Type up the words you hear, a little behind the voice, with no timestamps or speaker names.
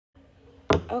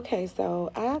Okay,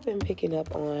 so I've been picking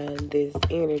up on this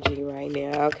energy right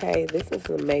now. Okay, this is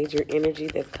a major energy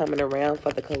that's coming around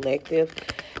for the collective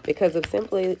because of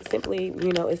simply,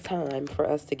 it's time for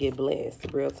us to get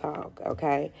blessed. Real talk.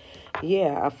 Okay,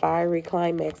 yeah, a fiery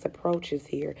climax approaches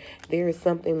here. There is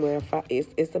something where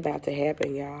it's about to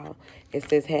happen, y'all. It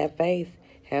says, have faith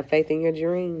in your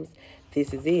dreams.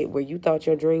 This is it. Where you thought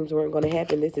your dreams weren't going to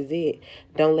happen, this is it.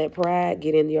 Don't let pride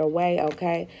get in your way,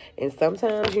 okay? And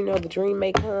sometimes, the dream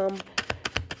may come.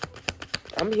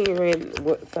 I'm hearing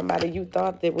what somebody you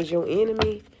thought that was your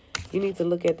enemy. You need to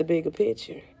look at the bigger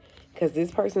picture. Because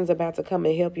this person's about to come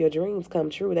and help your dreams come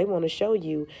true. They want to show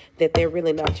you that they're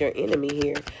really not your enemy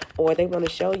here. Or they want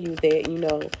to show you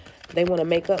that, they want to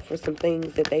make up for some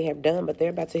things that they have done. But they're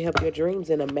about to help your dreams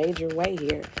in a major way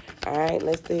here. All right,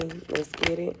 let's see. Let's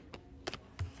get it.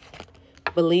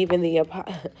 Believe in the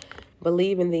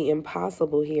believe in the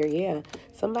impossible here. Yeah,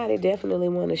 somebody definitely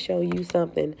want to show you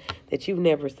something that you've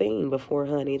never seen before,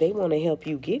 honey. They want to help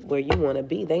you get where you want to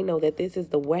be. They know that this is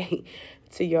the way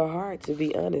to your heart, to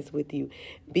be honest with you.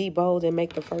 Be bold and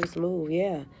make the first move.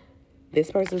 Yeah. This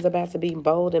person's about to be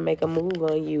bold and make a move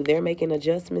on you. They're making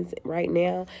adjustments right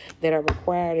now that are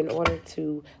required in order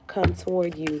to come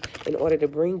toward you, in order to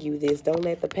bring you this. Don't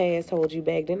let the past hold you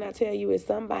back. Didn't I tell you it's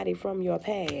somebody from your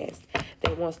past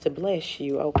that wants to bless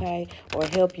you, okay? Or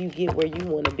help you get where you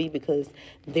want to be because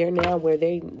they're now where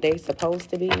they're supposed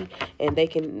to be and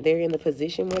they're in the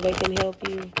position where they can help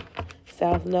you.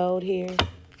 South Node here.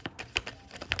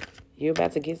 You're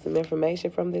about to get some information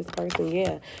from this person.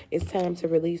 Yeah, it's time to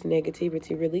release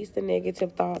negativity. Release the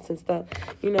negative thoughts and stuff.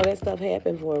 That stuff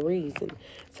happened for a reason.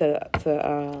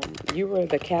 You were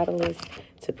the catalyst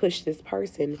to push this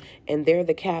person, and they're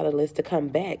the catalyst to come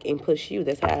back and push you.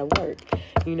 That's how it works.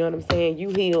 You know what I'm saying? You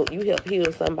help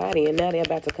heal somebody, and now they're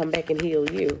about to come back and heal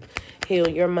you. Heal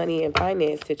your money and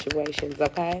finance situations,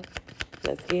 okay?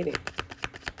 Let's get it.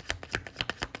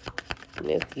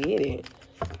 Let's get it.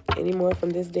 Any more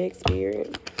from this deck,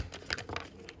 Spirit?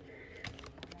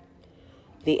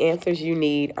 The answers you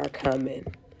need are coming.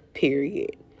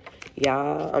 Period.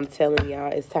 Y'all, I'm telling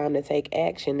y'all, it's time to take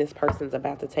action. This person's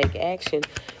about to take action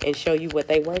and show you what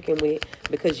they're working with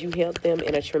because you helped them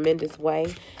in a tremendous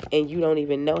way and you don't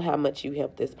even know how much you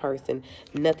helped this person.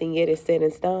 Nothing yet is set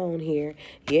in stone here.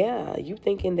 Yeah, you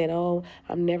thinking that, oh,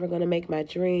 I'm never going to make my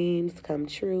dreams come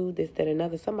true, this, that,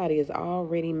 another. Somebody is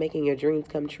already making your dreams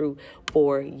come true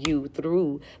for you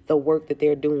through the work that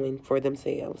they're doing for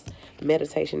themselves.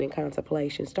 Meditation and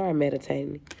contemplation. Start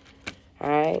meditating. All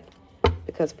right?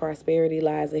 Because prosperity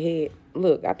lies ahead.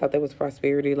 Look, I thought that was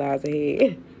prosperity lies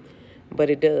ahead. But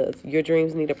it does. Your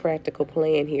dreams need a practical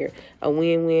plan here. A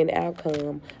win-win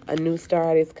outcome. A new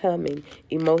start is coming.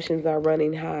 Emotions are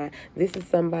running high. This is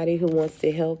somebody who wants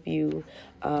to help you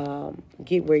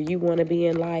get where you want to be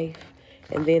in life.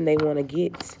 And then they want to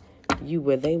get you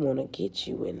where they want to get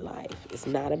you in life. It's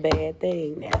not a bad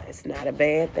thing now. It's not a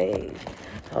bad thing.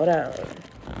 Hold on.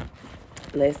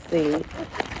 Let's see.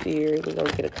 Spirit, we're going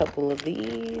to get a couple of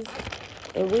these.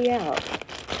 And we out.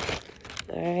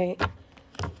 All right.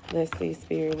 Let's see,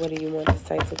 Spirit. What do you want to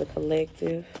say to the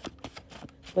collective?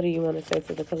 What do you want to say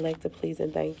to the collective, please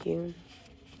and thank you?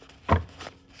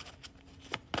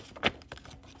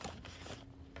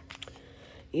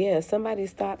 Yeah, somebody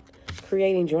stopped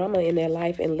creating drama in their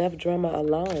life and left drama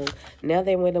alone. Now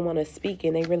they really want to speak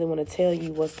and they really want to tell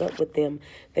you what's up with them.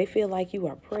 They feel like you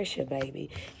are pressure, baby.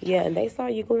 Yeah, and they saw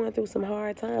you going through some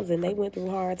hard times and they went through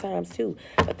hard times too.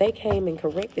 But they came and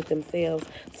corrected themselves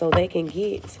so they can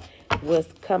get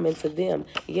what's coming to them.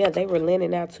 Yeah, they were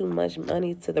lending out too much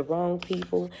money to the wrong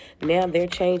people. Now they're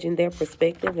changing their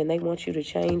perspective and they want you to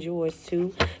change yours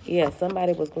too. Yeah,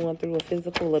 somebody was going through a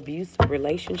physical abuse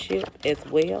relationship as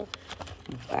well.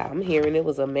 I'm hearing it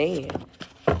was a man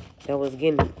that was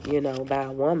getting, by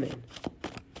a woman.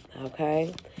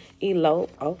 Okay.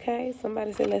 Elope. Okay.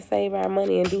 Somebody said, let's save our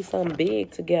money and do something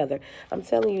big together. I'm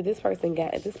telling you, this person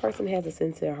has a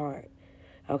sincere heart.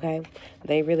 Okay.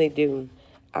 They really do.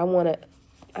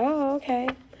 Okay.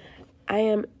 I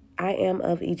am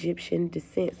of Egyptian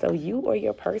descent. So you or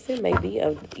your person may be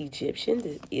of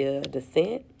Egyptian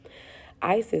descent.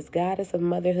 Isis, goddess of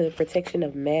motherhood, protection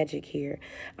of magic here.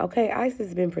 Okay, Isis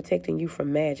has been protecting you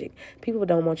from magic. People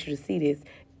don't want you to see this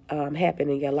happen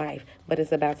in your life, but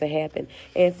it's about to happen.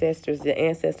 The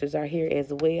ancestors are here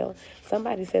as well.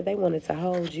 Somebody said they wanted to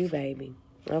hold you, baby.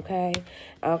 Okay,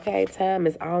 time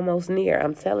is almost near.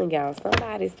 I'm telling y'all,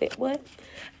 somebody said, what?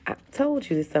 I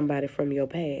told you this somebody from your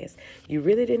past. You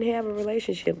really didn't have a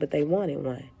relationship, but they wanted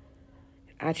one.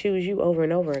 I choose you over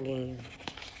and over again.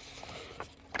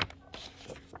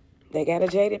 They got a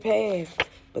jaded past,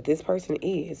 But this person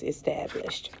is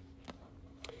established.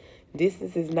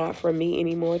 Distance is not for me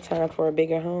anymore. Time for a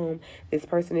bigger home. This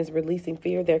person is releasing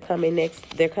fear. They're coming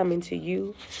next. They're coming to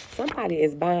you. Somebody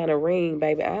is buying a ring,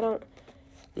 baby.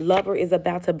 Lover is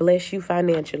about to bless you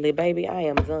financially, baby. I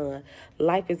am done.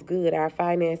 Life is good. Our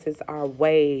finances are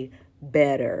way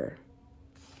better.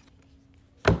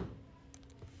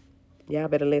 Y'all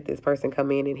better let this person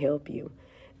come in and help you.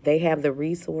 They have the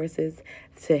resources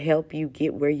to help you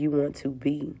get where you want to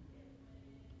be.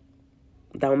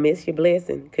 Don't miss your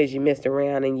blessing because you messed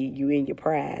around and you in your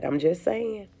pride. I'm just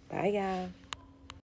saying. Bye, y'all.